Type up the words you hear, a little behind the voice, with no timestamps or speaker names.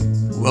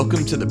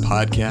Welcome to the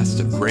podcast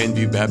of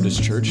Grandview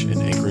Baptist Church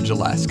in Anchorage,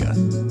 Alaska.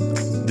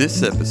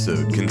 This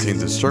episode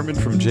contains a sermon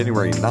from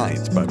January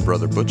 9th by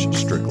Brother Butch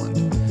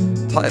Strickland,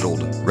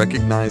 titled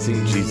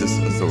Recognizing Jesus'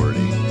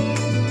 Authority.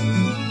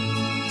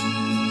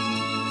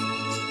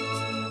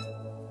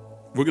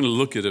 We're going to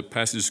look at a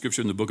passage of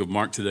Scripture in the book of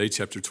Mark today,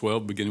 chapter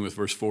 12, beginning with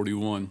verse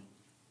 41.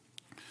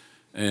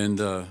 And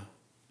going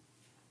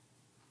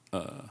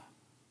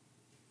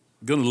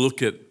to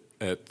look at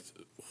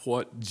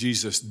what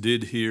Jesus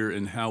did here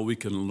and how we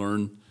can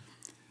learn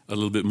a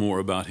little bit more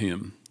about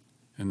him.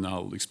 And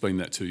I'll explain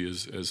that to you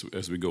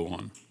as we go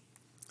on.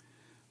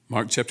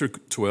 Mark chapter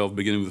 12,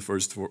 beginning with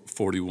verse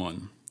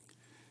 41.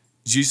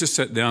 Jesus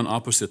sat down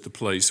opposite the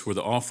place where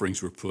the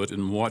offerings were put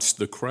and watched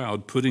the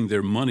crowd putting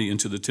their money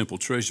into the temple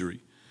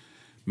treasury.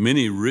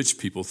 Many rich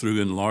people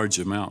threw in large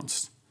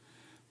amounts,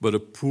 but a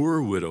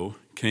poor widow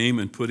came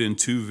and put in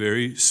 2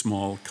 very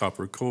small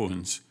copper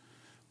coins,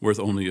 worth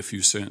only a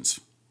few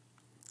cents.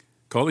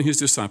 Calling his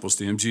disciples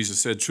to him, Jesus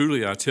said,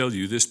 "Truly I tell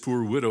you, this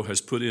poor widow has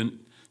put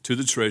into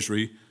the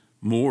treasury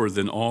more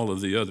than all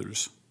of the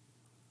others.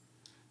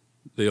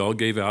 They all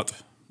gave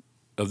out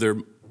of their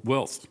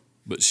wealth,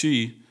 but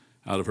she,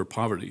 out of her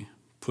poverty,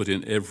 put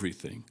in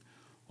everything,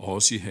 all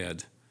she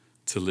had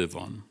to live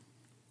on."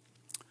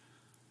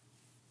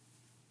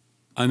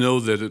 I know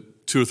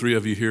that 2 or 3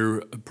 of you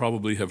here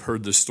probably have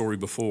heard this story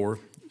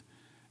before,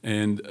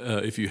 and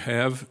if you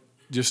have,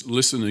 just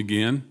listen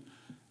again.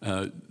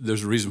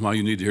 There's a reason why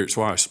you need to hear it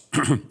twice.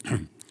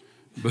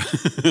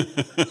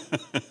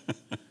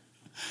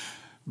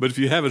 But if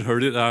you haven't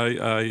heard it,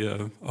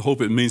 I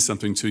hope it means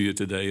something to you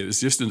today. It's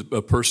just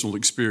a personal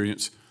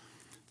experience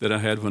that I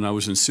had when I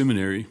was in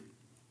seminary.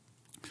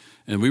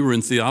 And we were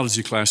in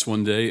theology class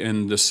one day,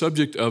 and the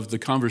subject of the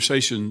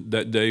conversation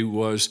that day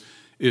was,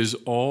 is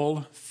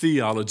all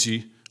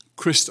theology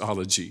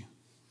Christology?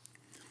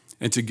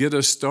 And to get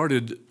us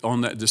started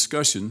on that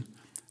discussion,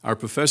 our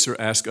professor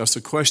asked us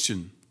a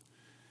question.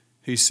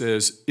 He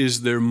says,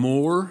 is there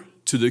more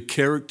to the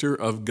character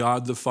of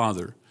God the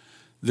Father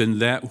than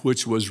that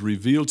which was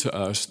revealed to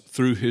us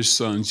through his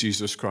Son,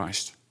 Jesus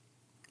Christ?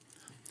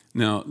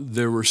 Now,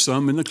 there were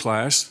some in the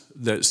class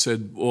that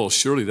said, well,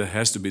 surely that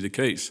has to be the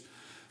case,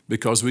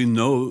 because we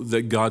know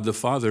that God the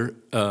Father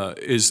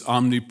is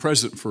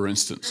omnipresent, for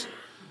instance.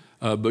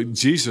 But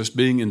Jesus,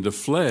 being in the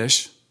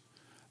flesh,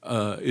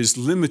 is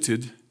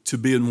limited to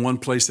be in one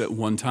place at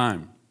one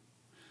time.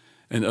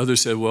 And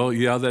others said, well,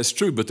 yeah, that's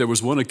true. But there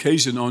was one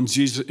occasion in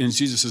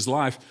Jesus'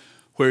 life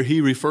where he,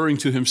 referring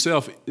to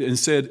himself, and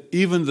said,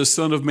 even the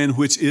Son of Man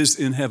which is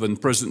in heaven,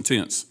 present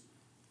tense.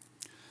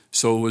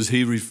 So was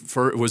he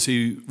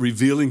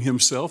revealing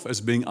himself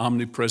as being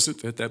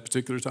omnipresent at that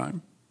particular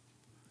time?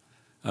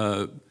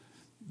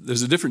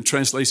 There's a different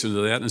translation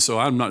to that, and so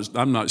I'm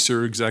not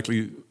sure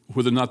exactly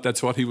whether or not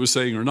that's what he was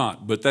saying or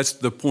not. But that's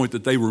the point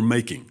that they were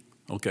making,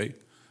 okay,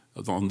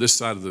 on this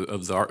side of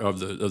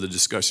the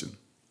discussion.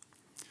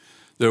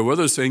 There were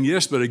others saying,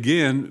 yes, but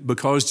again,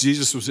 because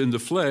Jesus was in the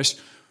flesh,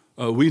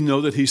 we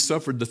know that he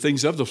suffered the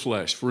things of the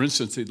flesh. For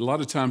instance, a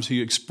lot of times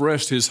he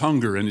expressed his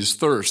hunger and his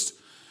thirst.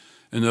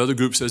 And the other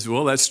group says,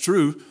 well, that's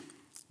true.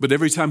 But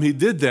every time he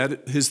did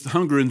that, his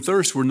hunger and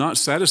thirst were not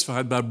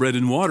satisfied by bread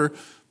and water,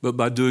 but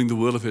by doing the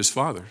will of his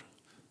Father.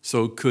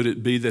 So could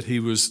it be that he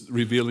was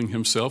revealing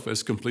himself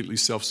as completely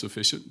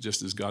self-sufficient,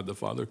 just as God the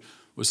Father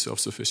was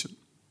self-sufficient?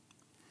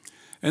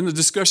 And the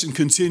discussion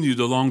continued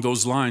along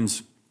those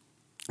lines.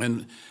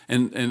 And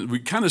we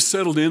kind of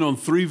settled in on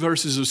 3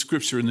 verses of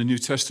Scripture in the New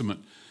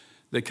Testament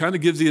that kind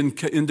of give the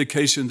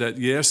indication that,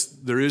 yes,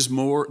 there is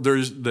more. There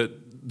is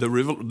that the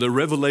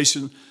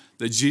revelation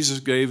that Jesus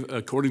gave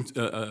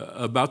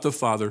about the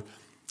Father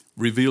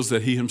reveals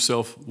that he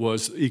himself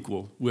was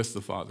equal with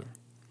the Father.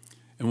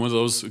 And one of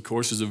those, of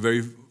course, is a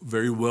very,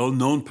 very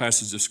well-known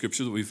passage of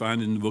Scripture that we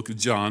find in the book of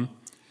John,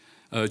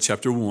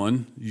 chapter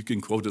 1. You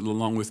can quote it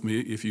along with me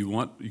if you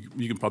want.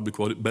 You can probably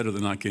quote it better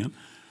than I can.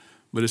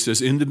 But it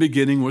says, in the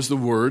beginning was the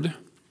Word,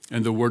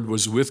 and the Word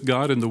was with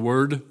God, and the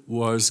Word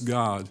was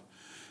God.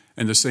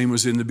 And the same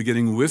was in the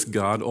beginning with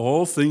God.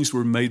 All things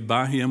were made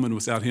by him, and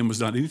without him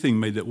was not anything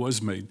made that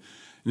was made.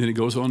 And then it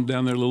goes on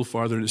down there a little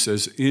farther, and it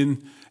says,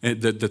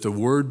 that the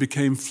Word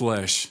became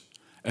flesh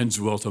and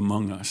dwelt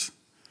among us.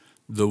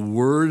 The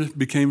Word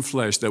became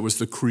flesh. That was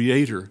the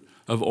creator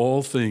of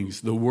all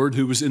things. The Word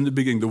who was in the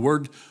beginning, the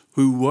Word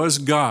who was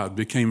God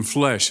became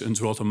flesh and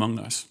dwelt among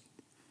us.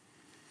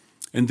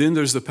 And then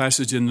there's the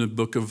passage in the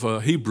book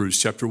of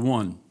Hebrews, chapter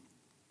 1.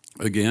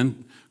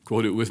 Again,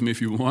 quote it with me if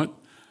you want.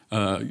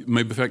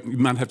 Maybe, in fact, you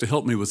might have to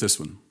help me with this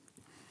one.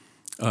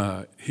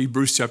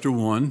 Hebrews chapter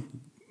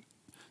 1,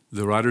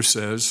 the writer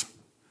says,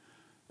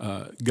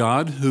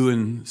 God, who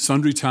in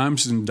sundry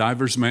times and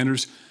divers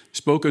manners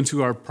spoke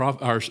unto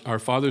our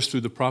fathers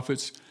through the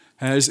prophets,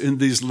 has in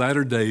these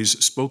latter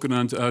days spoken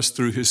unto us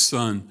through his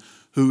Son,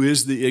 who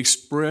is the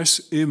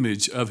express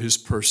image of his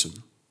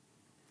person.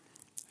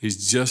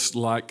 He's just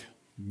like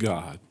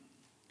God.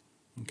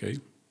 Okay?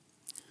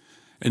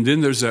 And then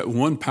there's that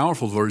one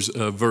powerful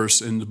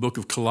verse in the book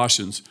of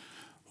Colossians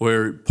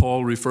where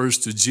Paul refers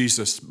to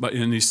Jesus,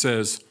 and he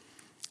says,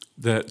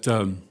 that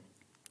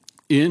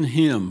in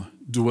him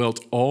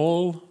dwelt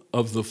all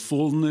of the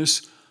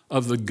fullness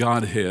of the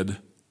Godhead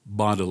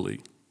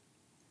bodily.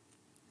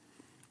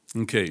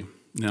 Okay,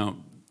 now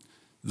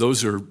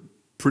those are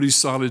pretty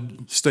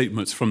solid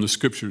statements from the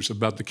scriptures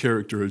about the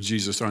character of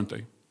Jesus, aren't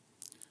they?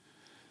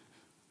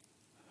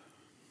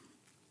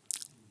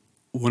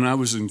 When I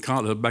was in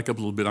college, back up a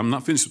little bit, I'm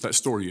not finished with that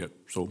story yet.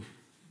 So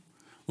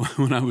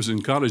when I was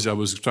in college, I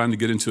was trying to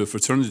get into a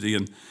fraternity,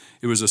 and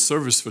it was a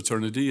service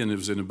fraternity, and it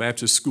was in a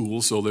Baptist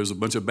school, so there's a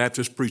bunch of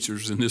Baptist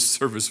preachers in this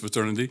service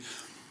fraternity.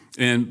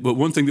 But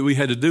one thing that we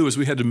had to do is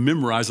we had to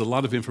memorize a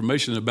lot of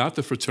information about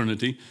the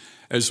fraternity,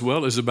 as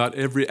well as about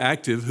every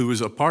active who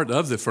was a part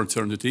of the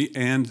fraternity,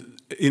 and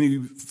any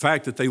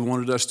fact that they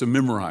wanted us to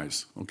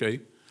memorize, okay?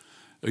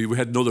 We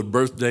had to know their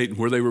birth date and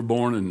where they were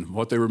born and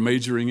what they were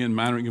majoring in,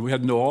 minoring in. We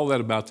had to know all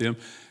that about them.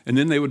 And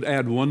then they would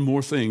add one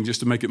more thing just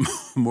to make it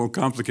more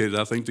complicated,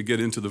 I think, to get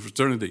into the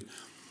fraternity.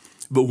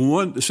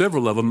 But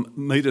several of them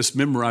made us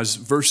memorize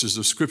verses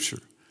of Scripture.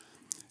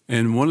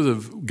 And one of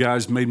the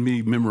guys made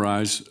me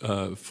memorize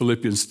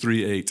Philippians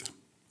 3:8.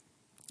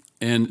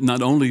 And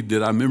not only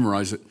did I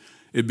memorize it,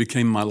 it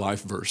became my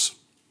life verse.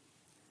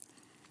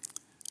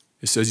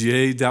 It says,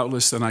 "Yea,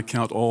 doubtless, and I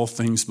count all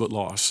things but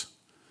loss,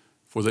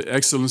 for the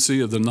excellency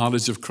of the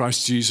knowledge of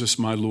Christ Jesus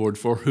my Lord,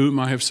 for whom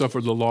I have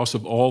suffered the loss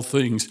of all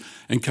things,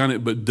 and count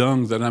it but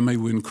dung that I may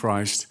win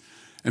Christ,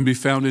 and be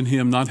found in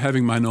him, not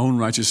having mine own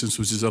righteousness,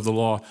 which is of the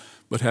law,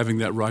 but having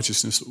that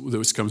righteousness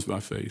which comes by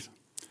faith,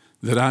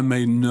 that I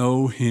may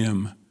know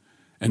him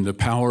and the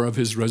power of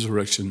his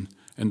resurrection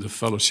and the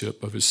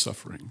fellowship of his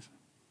sufferings."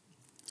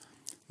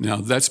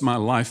 Now, that's my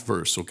life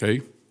verse,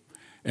 okay?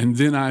 And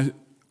then I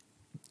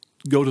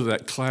go to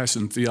that class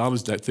in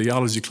theology, that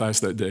theology class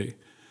that day.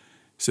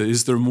 Said,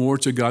 "Is there more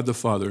to God the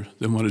Father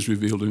than what is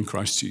revealed in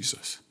Christ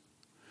Jesus?"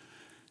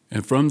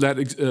 And from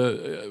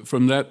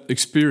that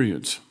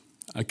experience,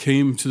 I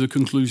came to the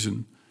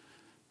conclusion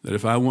that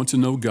if I want to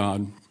know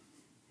God,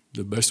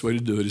 the best way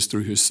to do it is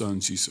through his Son,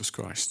 Jesus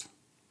Christ.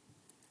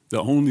 The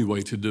only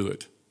way to do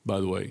it, by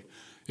the way,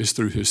 is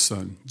through his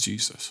Son,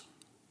 Jesus.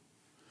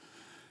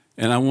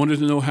 And I wanted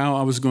to know how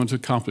I was going to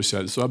accomplish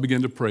that. So I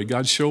began to pray,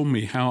 "God, show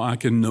me how I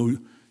can know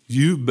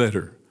you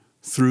better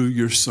through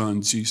your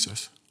Son,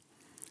 Jesus."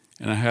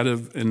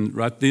 And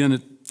right then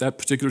at that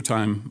particular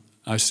time,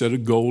 I set a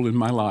goal in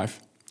my life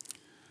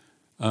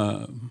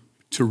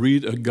to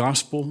read a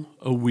gospel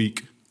a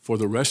week for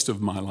the rest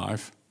of my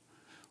life,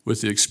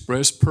 with the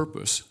express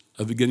purpose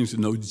of beginning to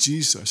know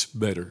Jesus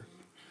better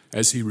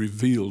as he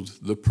revealed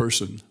the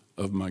person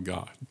of my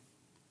God.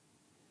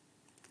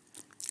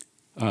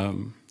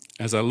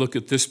 As I look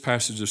at this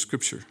passage of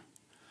Scripture,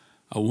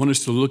 I want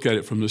us to look at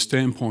it from the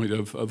standpoint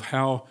of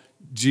how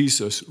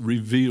Jesus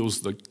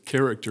reveals the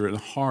character and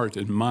heart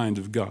and mind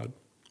of God.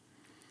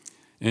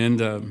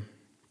 And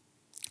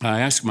I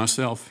asked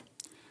myself,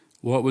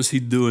 what was he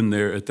doing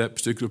there at that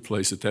particular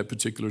place, at that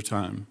particular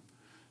time,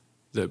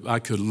 that I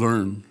could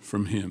learn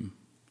from him?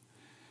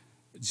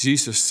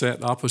 Jesus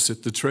sat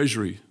opposite the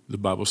treasury, the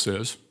Bible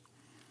says.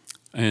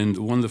 And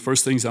one of the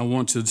first things I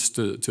want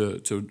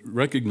to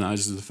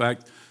recognize is the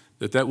fact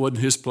that that wasn't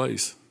his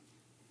place.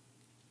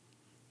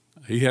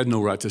 He had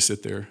no right to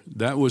sit there.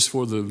 That was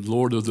for the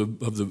Lord of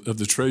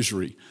the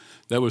treasury.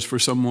 That was for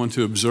someone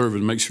to observe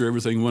and make sure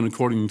everything went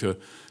according to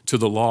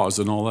the laws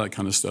and all that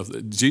kind of stuff.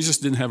 Jesus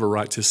didn't have a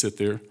right to sit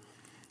there.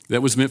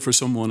 That was meant for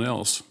someone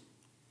else.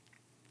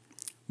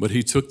 But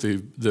he took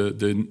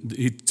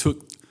he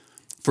took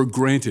for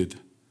granted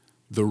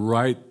the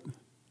right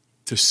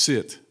to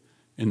sit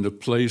in the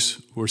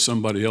place where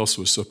somebody else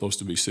was supposed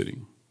to be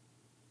sitting.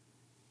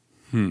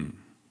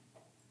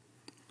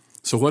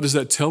 So what does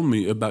that tell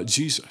me about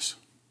Jesus?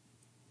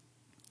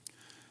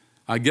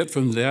 I get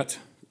from that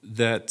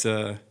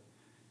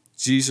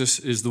Jesus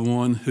is the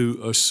one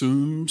who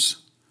assumes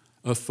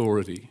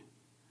authority,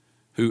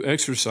 who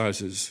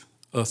exercises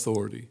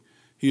authority.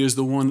 He is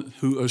the one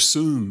who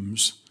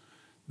assumes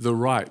the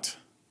right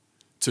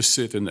to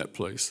sit in that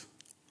place.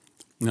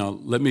 Now,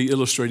 let me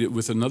illustrate it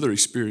with another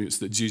experience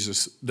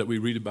that we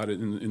read about it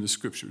in the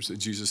scriptures that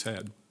Jesus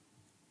had.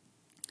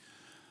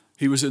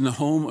 He was in the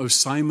home of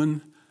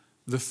Simon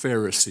the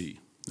Pharisee.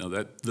 Now,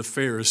 that the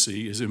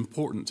Pharisee is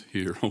important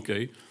here,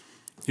 okay?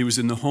 He was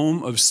in the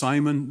home of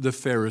Simon the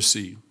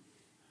Pharisee.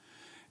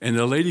 And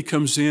the lady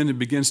comes in and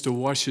begins to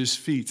wash his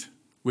feet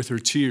with her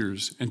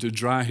tears and to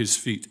dry his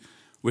feet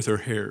with her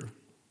hair.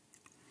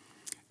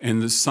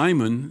 And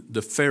Simon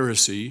the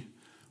Pharisee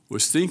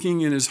was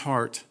thinking in his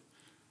heart,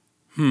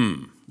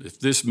 if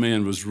this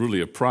man was really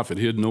a prophet,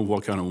 he'd know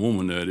what kind of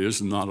woman that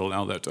is and not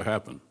allow that to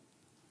happen.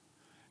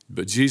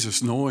 But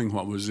Jesus, knowing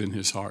what was in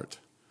his heart,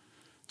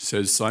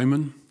 says,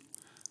 "Simon,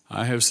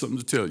 I have something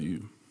to tell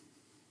you.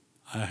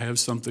 I have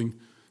something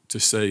to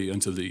say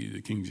unto thee."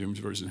 The King James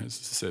Version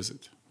says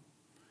it.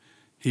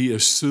 He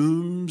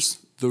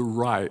assumes the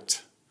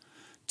right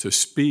to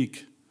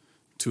speak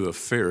to a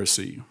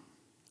Pharisee.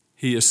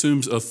 He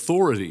assumes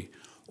authority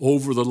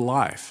over the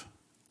life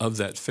of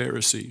that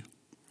Pharisee.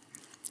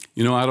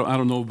 You know, I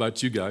don't know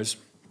about you guys,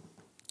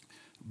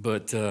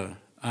 but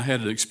I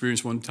had an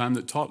experience one time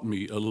that taught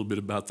me a little bit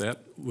about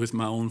that with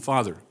my own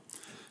father.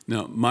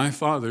 Now, my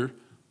father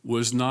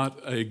was not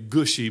a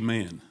gushy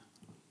man.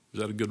 Is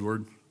that a good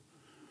word?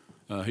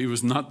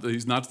 He's not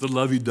the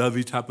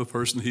lovey-dovey type of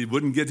person. He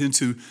wouldn't get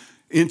into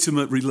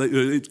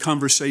intimate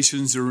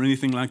conversations or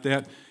anything like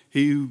that.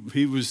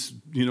 He was,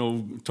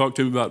 talk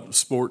to him about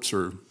sports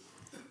or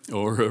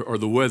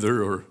the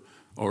weather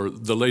or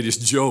the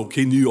latest joke.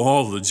 He knew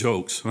all the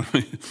jokes.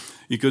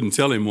 You couldn't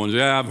tell him one.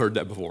 Yeah, I've heard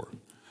that before.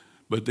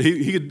 But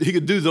he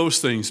could do those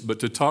things. But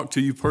to talk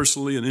to you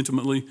personally and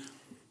intimately,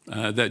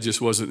 that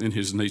just wasn't in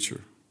his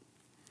nature.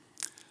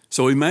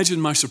 So imagine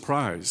my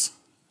surprise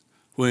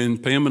when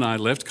Pam and I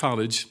left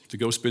college to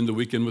go spend the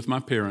weekend with my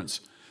parents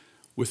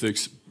with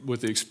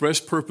the express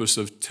purpose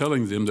of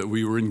telling them that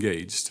we were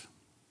engaged.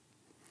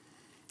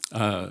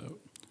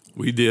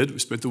 We did. We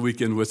spent the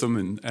weekend with them,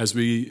 and as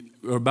we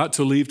were about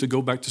to leave to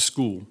go back to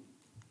school,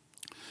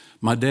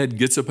 my dad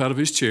gets up out of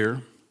his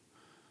chair,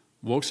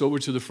 walks over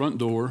to the front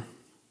door,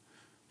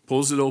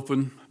 pulls it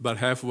open about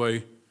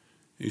halfway.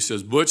 He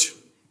says, "Butch,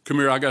 come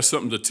here, I got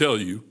something to tell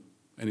you."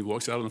 And he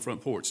walks out on the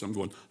front porch. I'm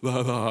going,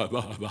 bah, bah,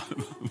 bah, bah.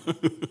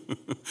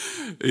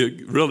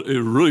 It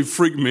really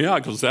freaked me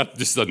out because that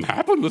just doesn't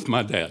happen with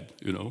my dad,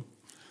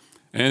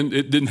 And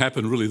it didn't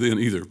happen really then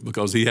either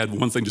because he had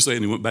one thing to say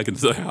and he went back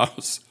into the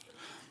house.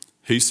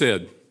 He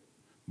said,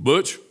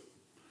 "Butch,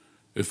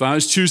 if I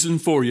was choosing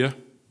for you,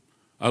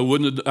 I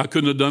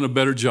couldn't have done a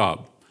better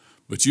job.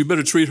 But you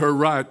better treat her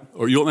right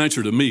or you'll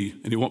answer to me."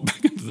 And he went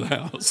back into the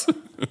house. I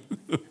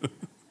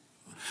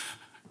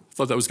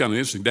thought that was kind of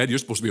interesting. "Dad, you're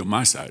supposed to be on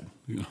my side,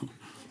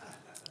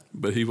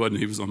 But he wasn't.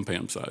 He was on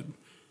Pam's side.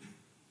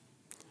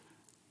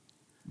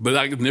 But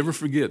I could never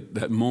forget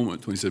that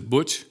moment when he said,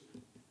 "Butch,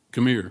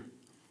 come here.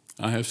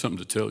 I have something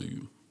to tell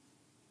you."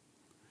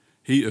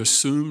 He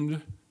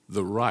assumed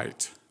the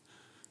right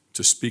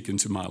to speak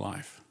into my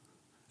life.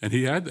 And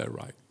he had that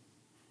right.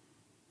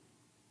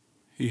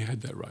 He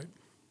had that right.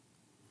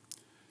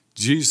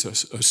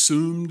 Jesus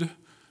assumed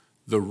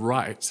the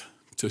right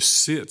to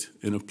sit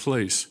in a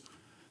place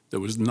that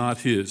was not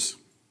his.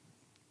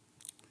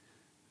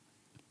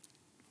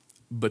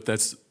 But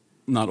that's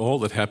not all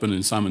that happened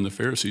in Simon the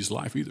Pharisee's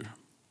life either.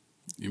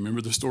 You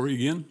remember the story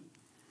again?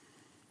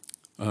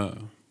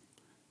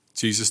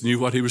 Jesus knew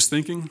what he was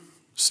thinking,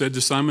 said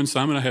to Simon,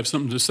 "Simon, I have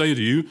something to say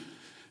to you."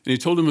 And he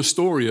told him a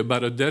story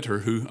about a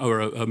debtor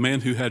a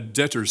man who had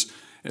debtors.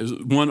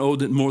 One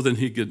owed more than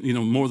he could,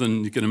 more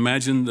than you can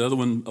imagine. The other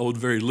one owed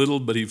very little,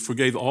 but he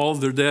forgave all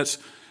of their debts.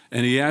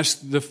 And he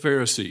asked the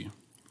Pharisee,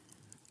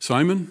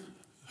 "Simon,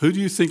 who do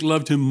you think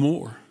loved him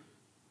more?"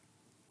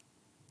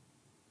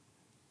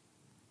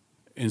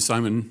 And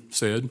Simon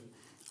said,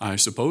 "I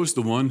suppose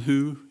the one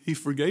who he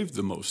forgave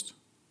the most."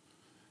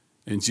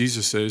 And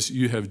Jesus says,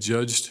 "You have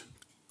judged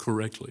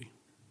correctly."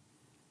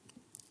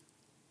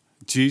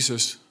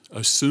 Jesus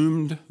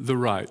assumed the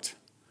right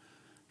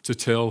to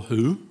tell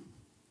who?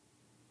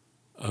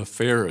 A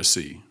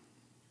Pharisee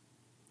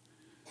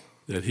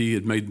that he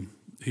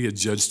had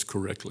judged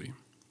correctly.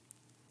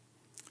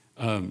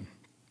 I'm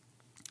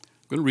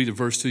going to read a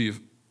verse to you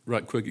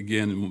right quick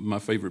again in my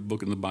favorite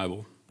book in the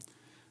Bible,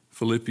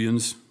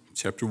 Philippians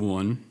chapter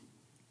 1.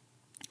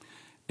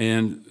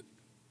 And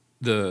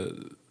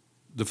the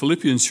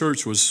Philippian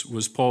church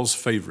was Paul's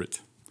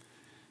favorite.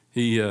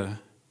 He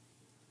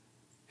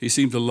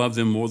seemed to love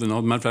them more than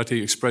all. Matter of fact, he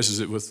expresses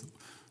it with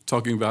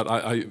talking about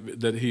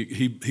that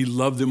he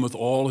loved them with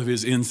all of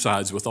his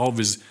insides, with all of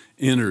his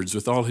innards,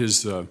 with all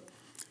his that's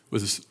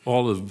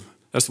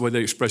the way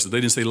they expressed it. They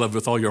didn't say love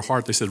with all your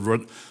heart. They said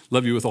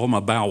love you with all my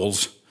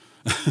bowels.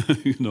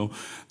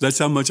 That's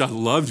how much I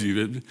loved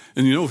you. And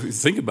if you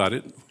think about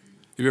it, have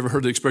you ever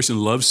heard the expression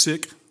 "love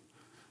sick"?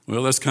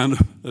 Well, that's kind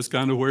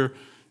of where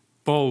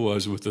Paul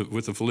was with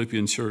the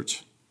Philippian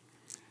church.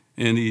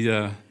 And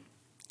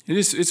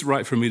it's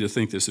right for me to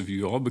think this of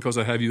you all because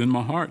I have you in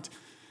my heart.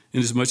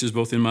 Inasmuch as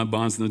both in my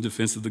bonds and the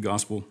defense of the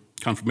gospel,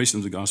 confirmation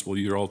of the gospel,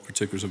 you're all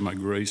particulars of my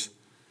grace.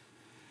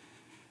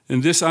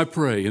 And this I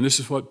pray, and this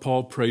is what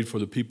Paul prayed for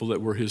the people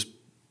that were his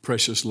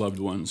precious loved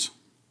ones.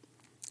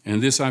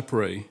 And this I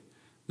pray,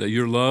 that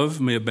your love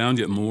may abound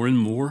yet more and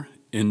more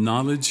in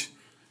knowledge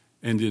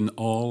and in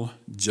all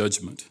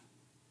judgment,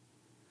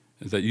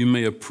 and that you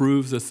may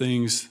approve the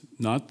things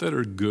not that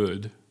are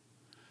good,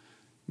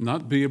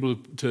 not be able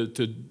to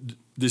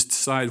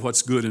decide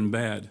what's good and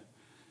bad,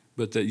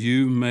 but that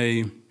you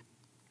may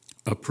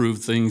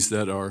approve things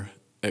that are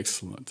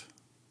excellent.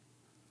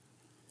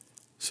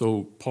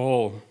 So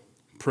Paul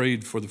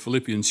prayed for the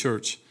Philippian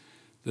church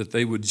that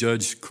they would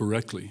judge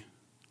correctly.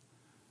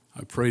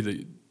 I pray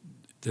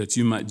that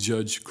you might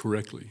judge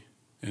correctly.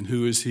 And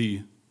who is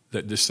he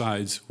that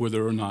decides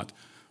whether or not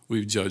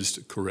we've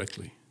judged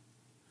correctly?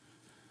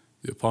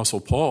 The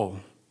Apostle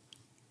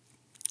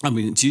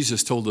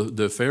Jesus told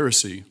the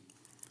Pharisee,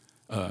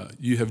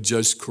 you have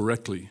judged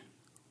correctly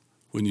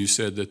when you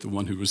said that the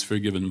one who was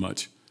forgiven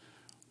much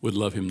would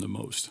love him the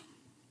most.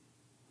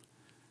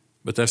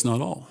 But that's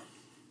not all.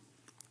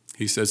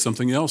 He said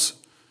something else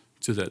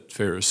to that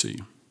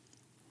Pharisee.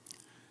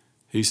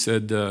 He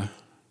said,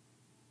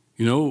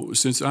 You know,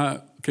 since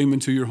I came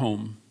into your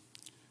home,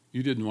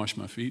 you didn't wash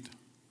my feet.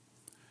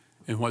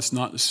 And what's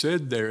not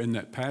said there in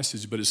that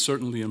passage, but it's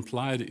certainly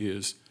implied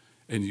is,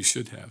 and you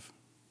should have.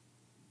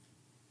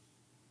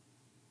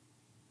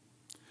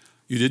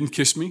 You didn't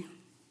kiss me,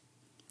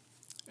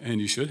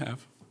 and you should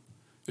have.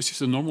 It's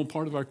just a normal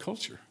part of our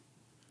culture.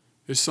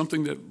 It's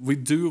something that we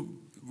do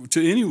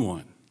to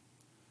anyone.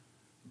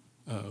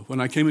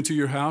 When I came into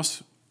your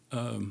house,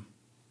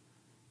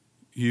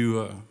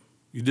 you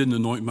didn't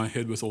anoint my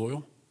head with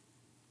oil,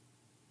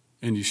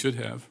 and you should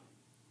have.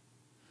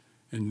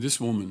 And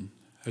this woman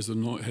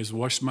has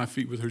washed my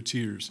feet with her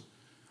tears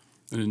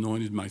and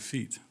anointed my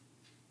feet.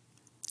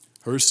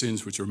 Her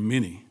sins, which are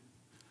many,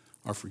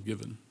 are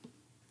forgiven.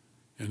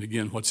 And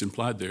again, what's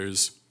implied there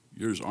is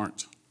yours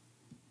aren't.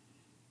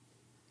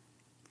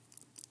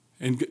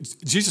 And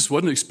Jesus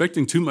wasn't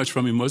expecting too much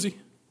from him, was he?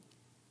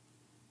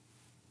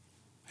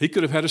 He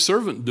could have had a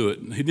servant do it,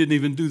 and he didn't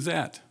even do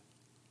that.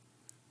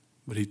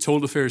 But he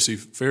told the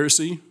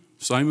Pharisee,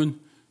 Simon,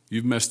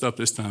 you've messed up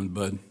this time,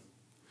 bud.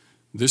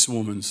 This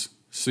woman's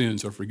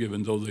sins are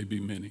forgiven, though they be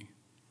many.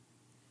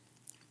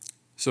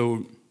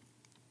 So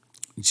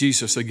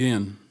Jesus,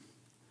 again,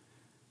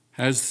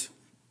 has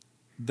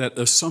that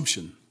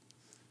assumption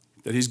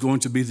that he's going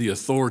to be the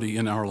authority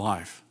in our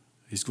life.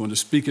 He's going to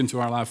speak into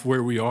our life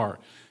where we are.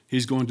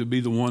 He's going to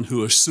be the one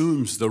who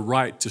assumes the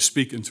right to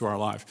speak into our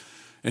life.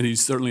 And he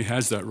certainly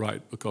has that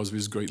right because of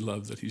his great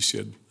love that he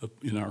shed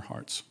in our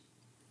hearts.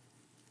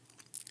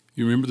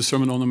 You remember the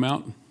Sermon on the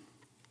Mount?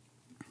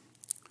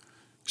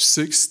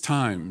 6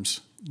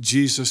 times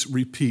Jesus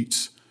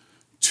repeats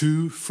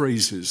 2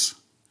 phrases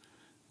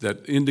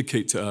that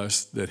indicate to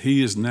us that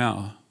he is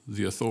now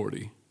the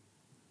authority.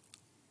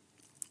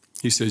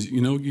 He says, you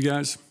know, you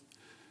guys,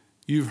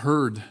 you've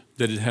heard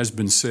that it has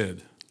been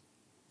said,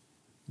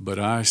 but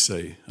I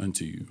say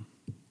unto you.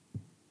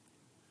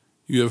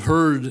 You have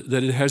heard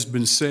that it has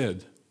been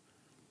said,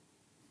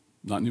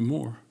 not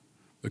anymore,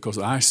 because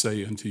I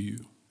say unto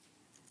you.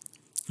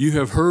 You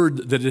have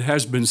heard that it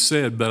has been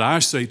said, but I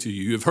say to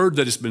you. You have heard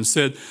that it's been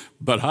said,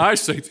 but I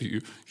say to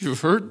you.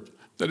 You've heard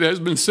that it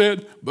has been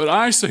said, but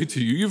I say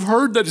to you. You've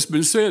heard that it's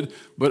been said,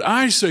 but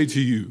I say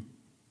to you.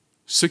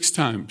 6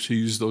 times he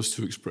used those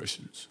 2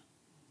 expressions.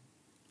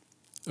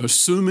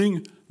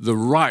 Assuming the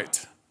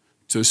right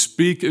to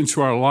speak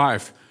into our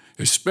life,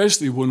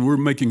 especially when we're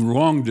making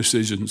wrong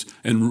decisions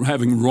and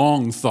having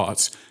wrong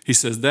thoughts. He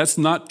says, that's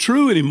not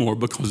true anymore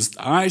because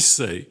I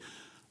say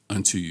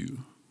unto you.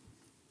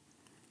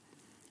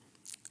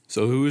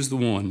 So who is the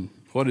one?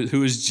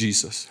 Who is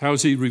Jesus? How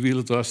has he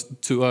revealed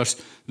to us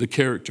the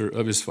character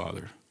of his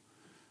Father?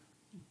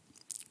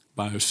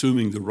 By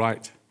assuming the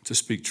right to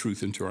speak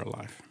truth into our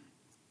life.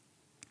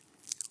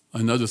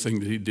 Another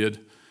thing that he did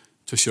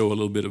to show a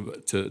little bit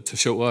of to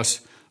show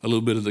us a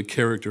little bit of the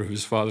character of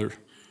his Father,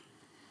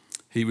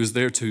 he was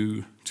there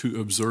to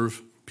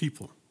observe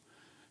people.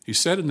 He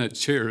sat in that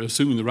chair,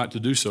 assuming the right to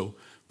do so,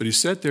 but he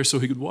sat there so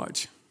he could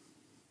watch.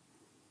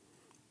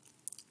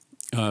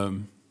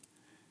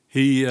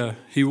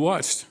 He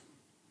watched,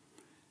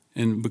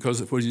 and because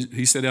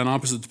he sat down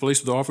opposite the place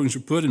where the offerings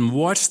were put and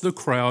watched the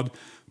crowd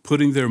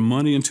putting their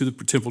money into the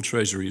temple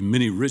treasury. And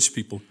many rich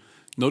people,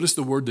 notice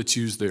the word that's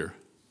used there.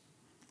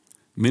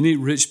 Many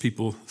rich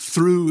people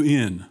threw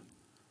in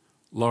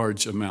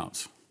large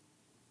amounts.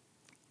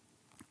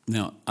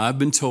 Now, I've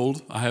been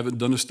told, I haven't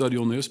done a study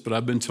on this, but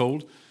I've been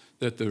told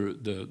that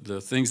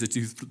the things that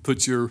you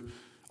put your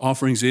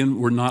offerings in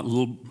were not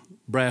little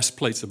brass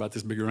plates about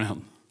this big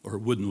around, or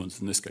wooden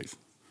ones in this case.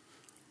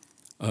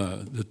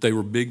 That they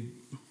were big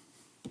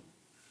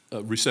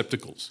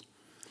receptacles.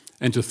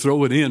 And to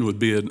throw it in would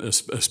be a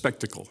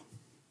spectacle,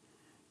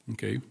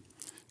 okay?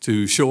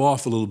 To show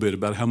off a little bit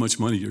about how much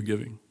money you're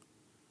giving.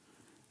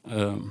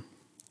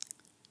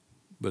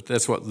 But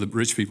that's what the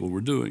rich people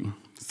were doing,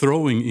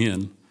 throwing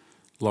in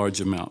large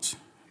amounts.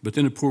 But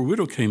then a poor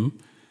widow came,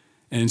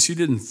 and she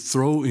didn't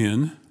throw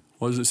in,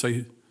 what does it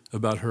say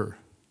about her?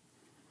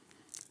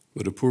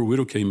 But a poor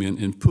widow came in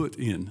and put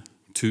in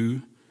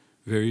 2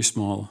 very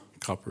small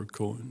copper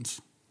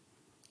coins.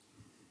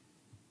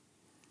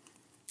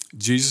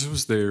 Jesus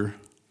was there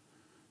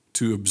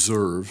to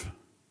observe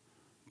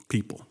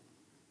people.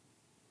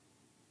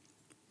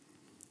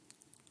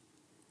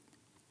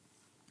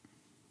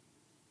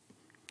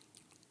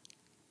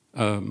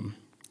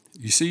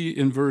 You see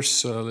in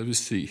verse, let me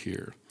see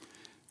here,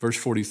 verse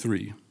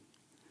 43,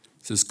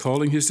 it says,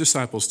 calling his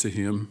disciples to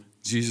him,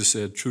 Jesus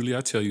said, truly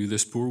I tell you,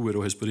 this poor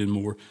widow has put in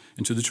more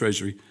into the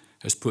treasury,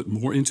 has put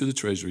more into the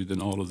treasury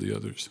than all of the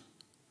others.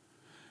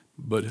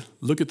 But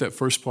look at that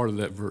first part of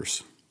that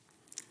verse.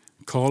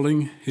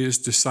 Calling his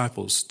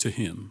disciples to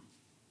him.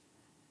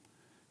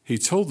 He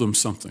told them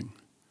something.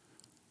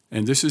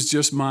 And this is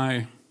just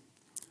my,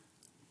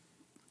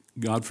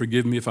 God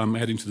forgive me if I'm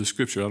adding to the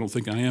scripture. I don't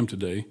think I am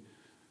today.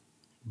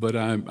 But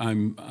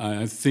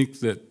I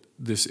think that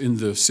this, in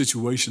the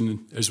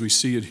situation as we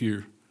see it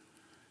here,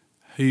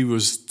 he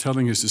was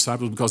telling his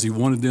disciples because he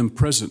wanted them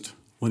present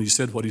when he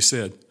said what he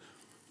said.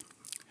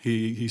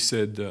 He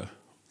said,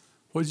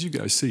 what did you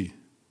guys see?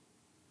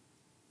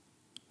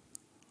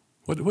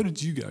 What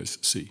did you guys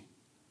see?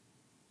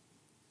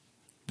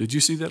 Did you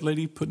see that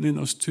lady putting in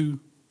those two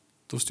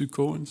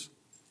coins?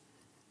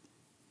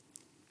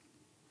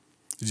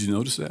 Did you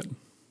notice that?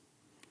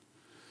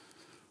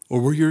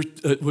 Or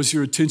was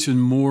your attention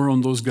more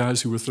on those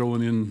guys who were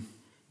throwing in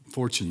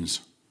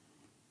fortunes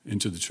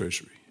into the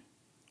treasury?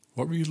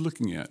 What were you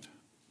looking at?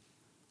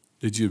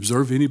 Did you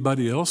observe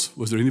anybody else?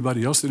 Was there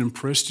anybody else that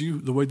impressed you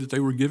the way that they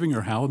were giving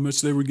or how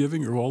much they were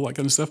giving or all that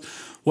kind of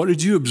stuff? What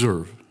did you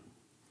observe?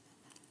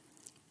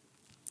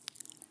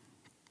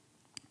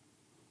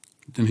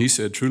 Then he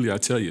said, truly, I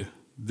tell you,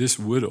 this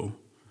widow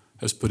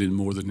has put in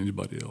more than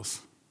anybody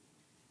else.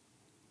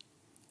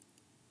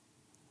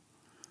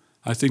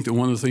 I think that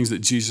one of the things that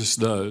Jesus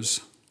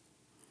does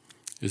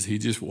is he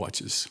just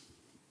watches.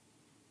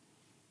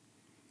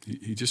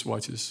 He just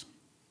watches.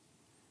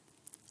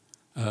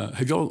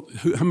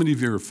 How many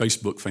of you are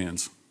Facebook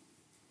fans?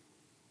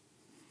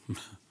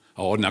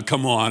 Oh, now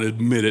come on,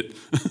 admit it.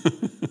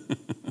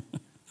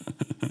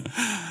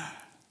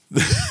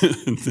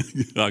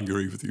 I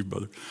agree with you,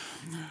 brother.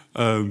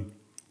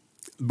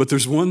 But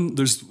there's one.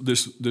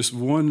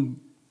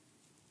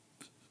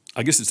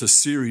 I guess it's a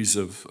series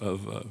of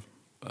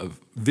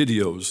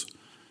videos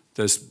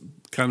that's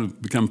kind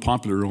of become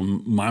popular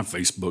on my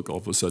Facebook all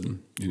of a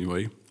sudden.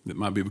 Anyway, it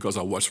might be because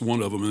I watched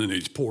one of them and then they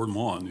just poured them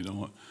on. You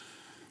know.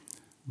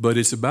 But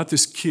it's about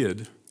this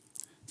kid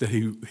that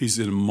he's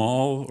in a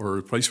mall or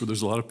a place where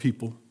there's a lot of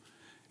people,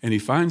 and he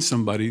finds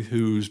somebody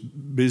who's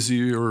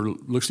busy or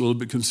looks a little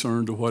bit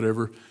concerned or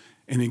whatever,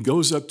 and he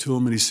goes up to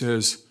him and he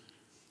says,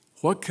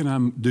 "What can I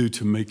do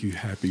to make you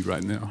happy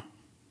right now?"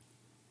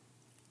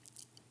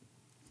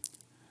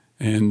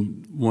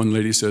 And one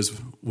lady says,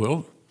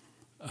 "Well,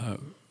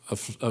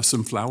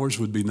 some flowers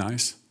would be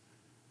nice."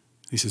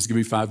 He says, "Give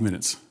me 5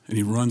 minutes." And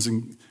he runs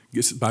and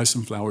buys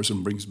some flowers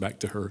and brings back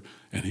to her,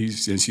 and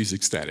she's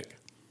ecstatic.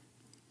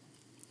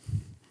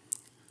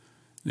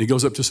 And he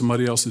goes up to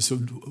somebody else and says,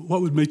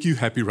 "What would make you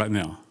happy right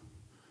now?"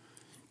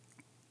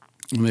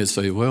 And they'd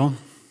say, "Well,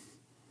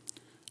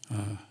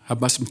 how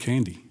about some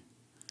candy?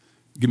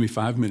 Give me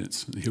 5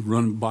 minutes." And he'll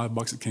run and buy a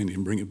box of candy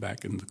and bring it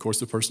back. And, of course,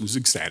 the person is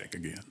ecstatic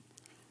again.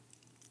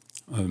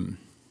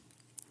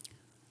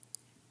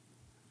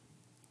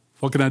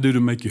 What can I do to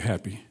make you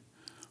happy?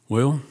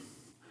 Well,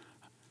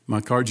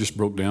 my car just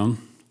broke down,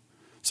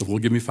 so well,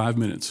 give me 5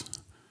 minutes.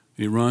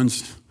 He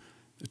runs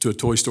to a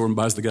toy store and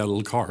buys the guy a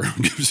little car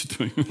and gives it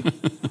to him.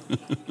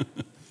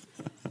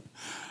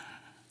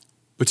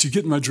 But you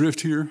get my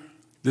drift here?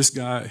 This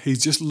guy,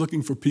 he's just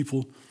looking for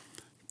people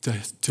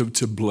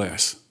to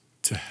bless,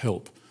 to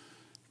help,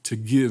 to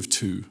give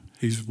to.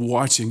 He's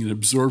watching and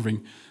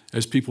observing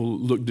as people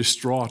look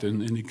distraught,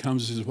 and he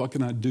comes and says, "What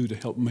can I do to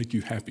help make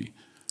you happy?"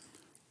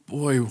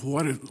 Boy,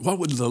 what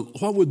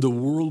would the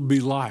world be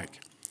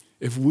like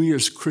if we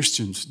as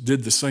Christians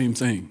did the same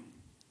thing?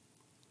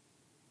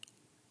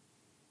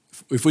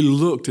 If we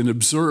looked and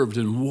observed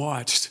and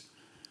watched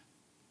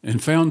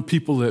and found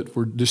people that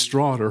were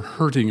distraught or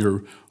hurting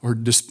or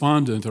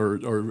despondent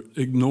or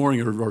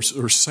ignoring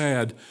or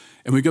sad,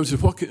 and we go to,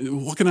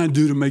 what can I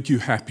do to make you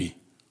happy?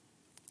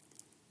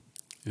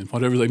 And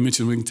whatever they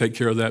mention, we can take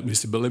care of that.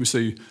 But let me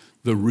say,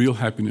 the real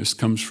happiness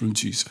comes from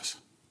Jesus.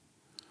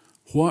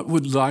 What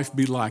would life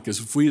be like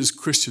if we as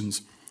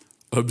Christians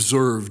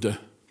observed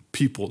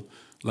people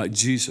like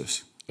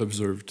Jesus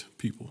observed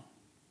people?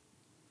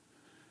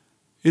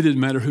 It didn't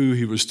matter who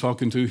he was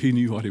talking to. He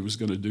knew what he was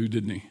going to do,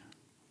 didn't he?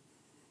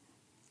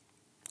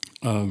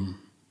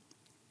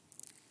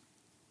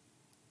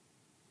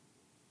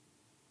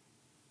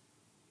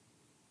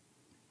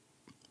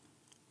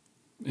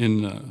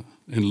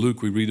 In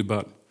Luke, we read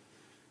about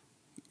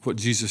what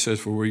Jesus says,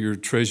 "For where your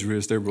treasure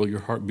is, there will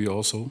your heart be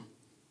also."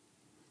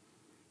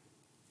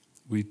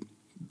 We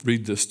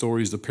read the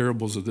stories, the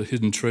parables of the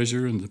hidden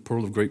treasure and the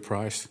pearl of great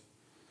price,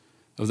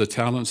 of the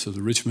talents of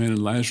the rich man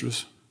and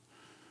Lazarus.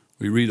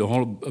 We read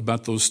all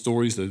about those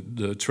stories,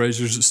 the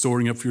treasures,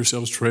 storing up for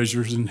yourselves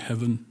treasures in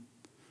heaven.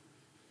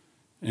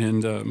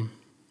 And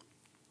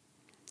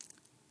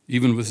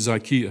even with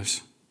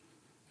Zacchaeus,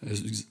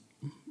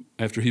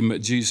 after he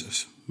met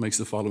Jesus, makes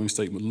the following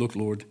statement: "Look,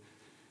 Lord,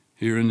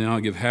 here and now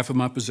I give half of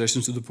my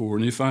possessions to the poor,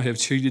 and if I have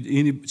cheated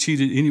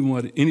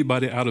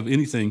anybody out of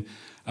anything,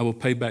 I will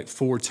pay back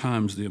 4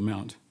 times the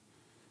amount."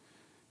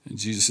 And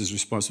Jesus'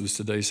 response was,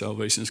 "Today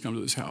salvation has come to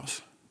this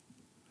house."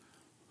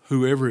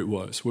 Whoever it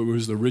was, whether it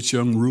was the rich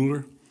young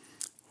ruler,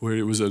 whether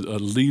it was a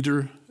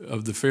leader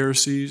of the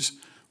Pharisees,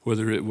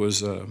 whether it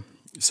was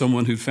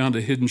someone who found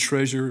a hidden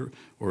treasure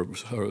or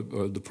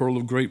the pearl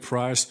of great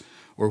price,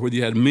 or whether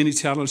you had many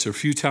talents or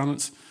few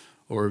talents,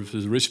 or if it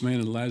was the rich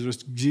man and Lazarus,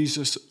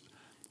 Jesus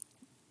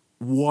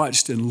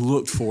watched and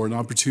looked for an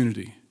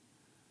opportunity.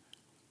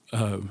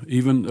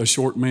 Even a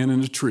short man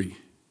in a tree.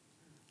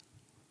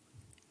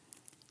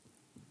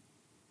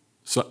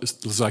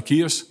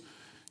 Zacchaeus,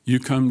 you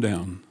come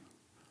down,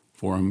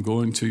 for I'm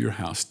going to your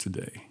house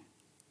today.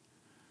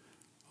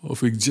 Well,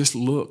 if we would just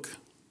look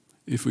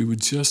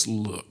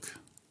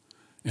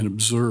and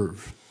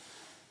observe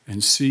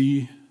and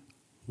see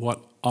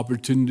what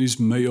opportunities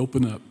may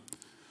open up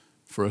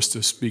for us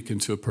to speak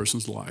into a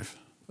person's life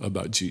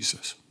about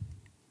Jesus.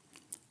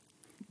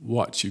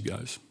 Watch, you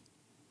guys.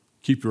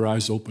 Keep your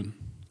eyes open.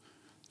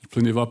 There's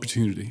plenty of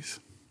opportunities.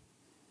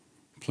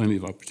 Plenty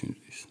of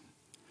opportunities.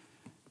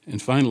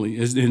 And finally,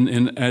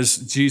 as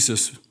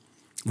Jesus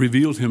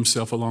revealed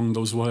himself along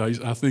those ways,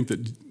 I think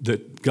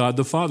that God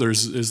the Father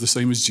is the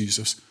same as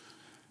Jesus,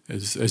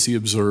 as he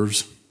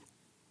observes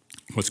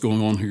what's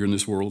going on here in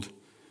this world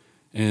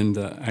and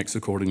acts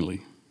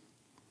accordingly.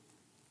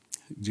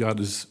 God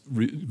is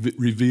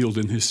revealed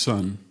in his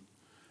Son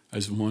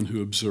as one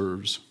who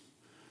observes.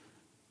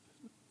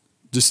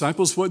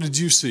 Disciples, what did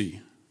you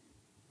see?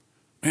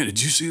 Man,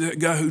 did you see that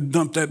guy who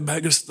dumped that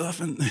bag of stuff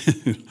in?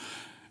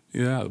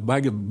 Yeah, a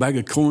bag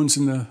of coins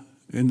in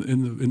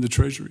the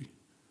treasury.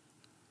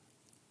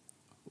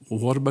 Well,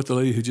 what about the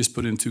lady who just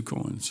put in 2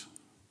 coins?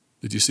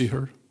 Did you see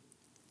her?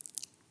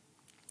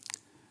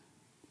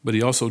 But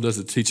he also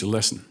doesn't teach a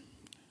lesson.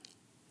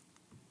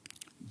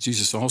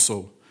 Jesus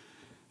also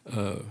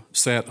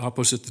sat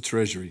opposite the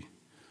treasury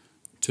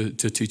to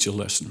teach a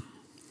lesson.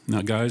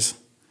 Now, guys,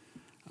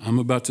 I'm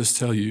about to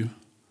tell you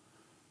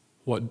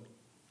what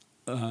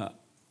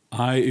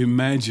I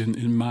imagine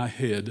in my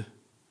head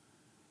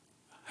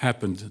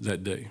happened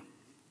that day.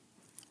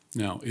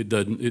 Now,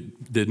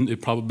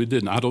 it probably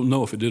didn't. I don't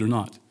know if it did or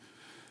not.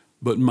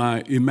 But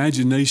my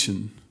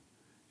imagination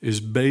is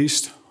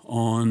based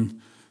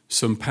on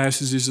some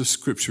passages of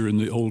Scripture in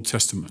the Old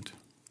Testament.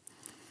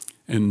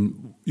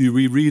 And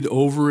we read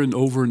over and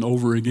over and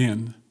over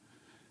again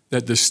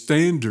that the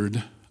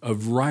standard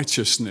of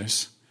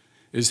righteousness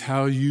is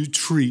how you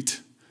treat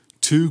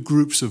 2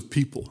 groups of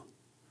people.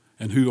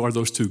 And who are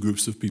those 2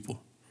 groups of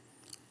people?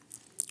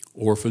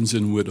 Orphans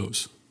and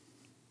widows.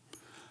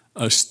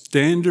 A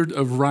standard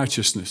of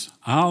righteousness.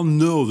 I'll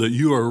know that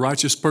you are a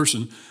righteous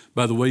person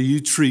by the way you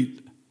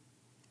treat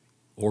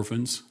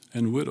orphans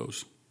and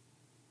widows.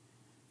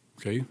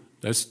 Okay?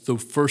 That's the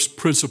first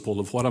principle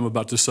of what I'm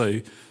about to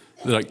say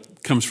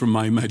that comes from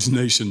my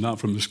imagination, not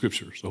from the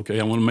Scriptures. Okay?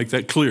 I want to make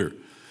that clear.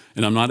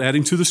 And I'm not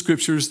adding to the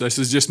Scriptures. This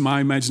is just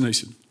my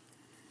imagination.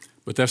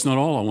 But that's not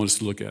all I want us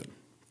to look at.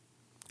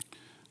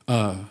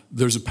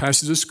 There's a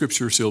passage of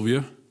Scripture,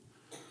 Sylvia,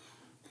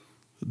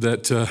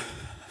 that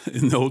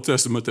in the Old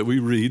Testament that we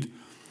read,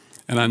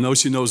 and I know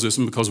she knows this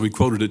one because we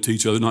quoted it to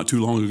each other not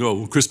too long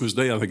ago, Christmas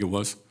Day I think it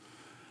was.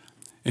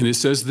 And it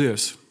says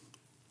this,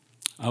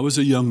 I was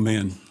a young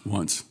man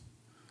once,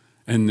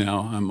 and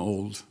now I'm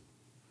old.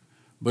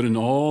 But in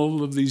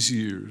all of these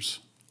years,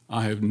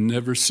 I have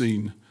never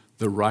seen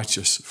the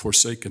righteous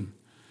forsaken,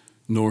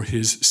 nor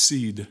his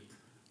seed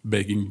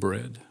begging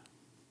bread.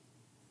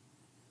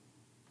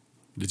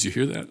 Did you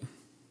hear that?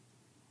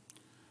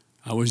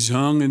 I was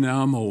young and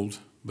now I'm old,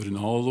 but in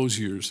all those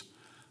years,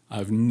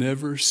 I've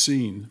never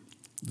seen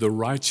the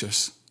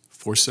righteous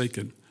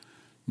forsaken,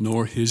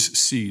 nor his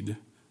seed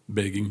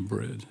begging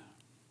bread.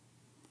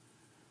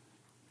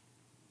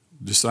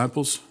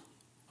 Disciples,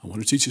 I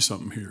want to teach you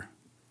something here.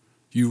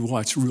 You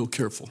watch real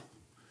careful,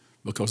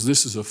 because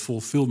this is a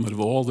fulfillment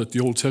of all that the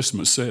Old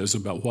Testament says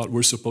about what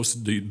we're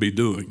supposed to be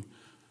doing.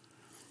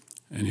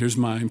 And here's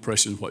my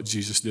impression of what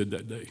Jesus did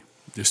that day.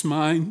 This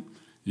mine,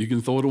 you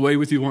can throw it away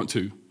if you want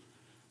to,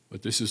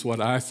 but this is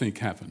what I think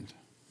happened.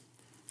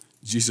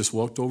 Jesus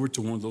walked over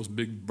to one of those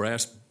big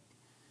brass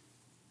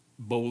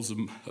bowls of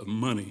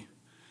money,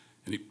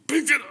 and he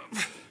picked it up.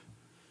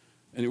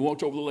 And he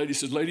walked over to the lady and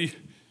said, "Lady,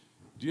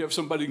 do you have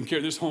somebody who can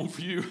carry this home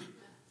for you?"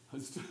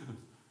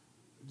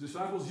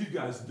 Disciples, you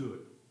guys do it.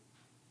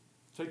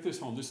 Take this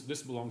home.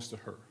 This belongs to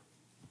her.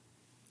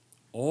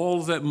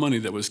 All that money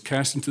that was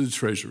cast into the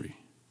treasury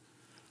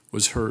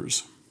was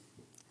hers.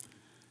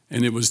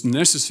 And it was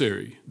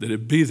necessary that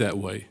it be that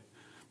way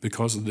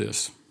because of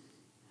this.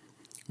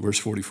 Verse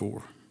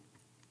 44.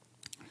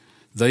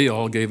 They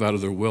all gave out of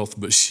their wealth,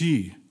 but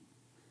she,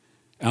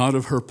 out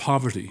of her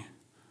poverty,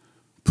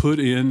 put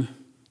in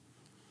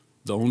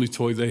the only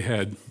toy they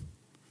had.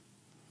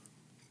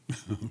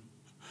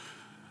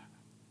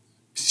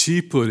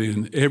 She put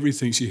in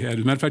everything she had. As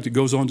a matter of fact, it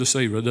goes on to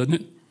say, doesn't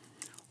it?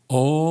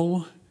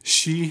 All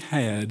she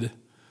had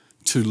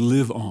to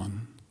live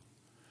on.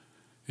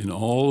 In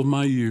all of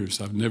my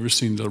years, I've never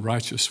seen the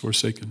righteous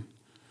forsaken,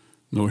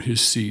 nor his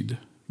seed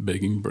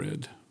begging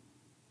bread.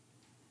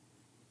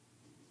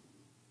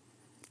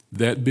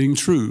 That being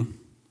true,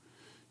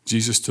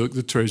 Jesus took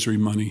the treasury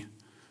money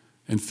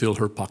and filled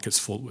her pockets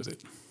full with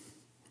it.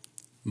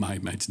 My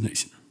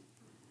imagination.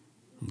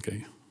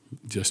 Okay?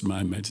 Just my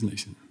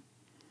imagination.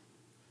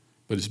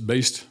 But it's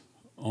based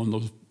on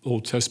those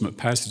Old Testament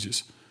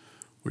passages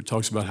where it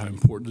talks about how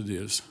important it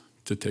is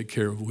to take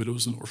care of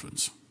widows and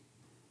orphans.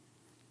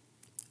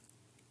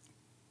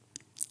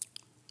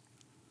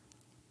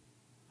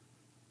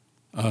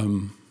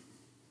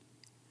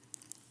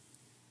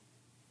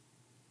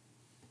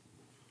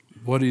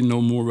 What do you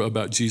know more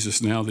about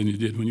Jesus now than you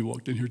did when you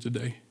walked in here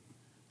today?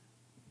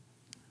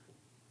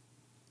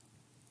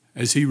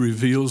 As he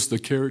reveals the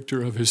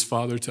character of his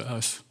Father to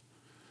us,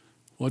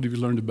 what have you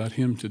learned about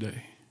him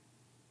today?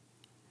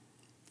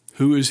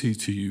 Who is he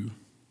to you?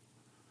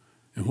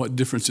 And what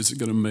difference is it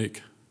going to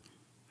make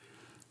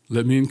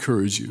Let me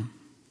encourage you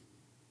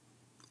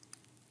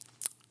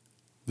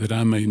that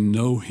I may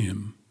know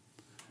him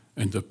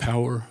and the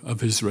power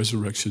of his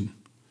resurrection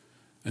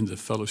and the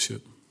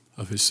fellowship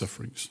of his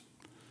sufferings.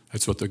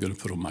 That's what they're going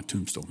to put on my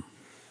tombstone.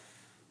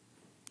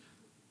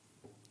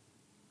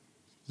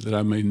 That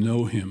I may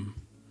know him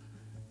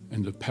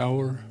and the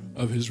power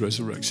of his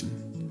resurrection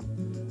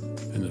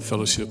and the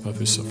fellowship of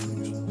his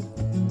sufferings.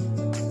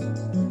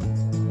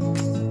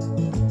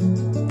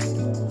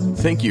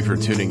 Thank you for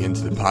tuning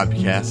into the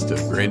podcast of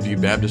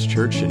Grandview Baptist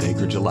Church in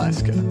Anchorage,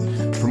 Alaska.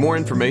 For more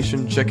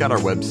information, check out our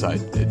website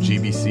at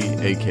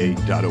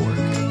gbcak.org.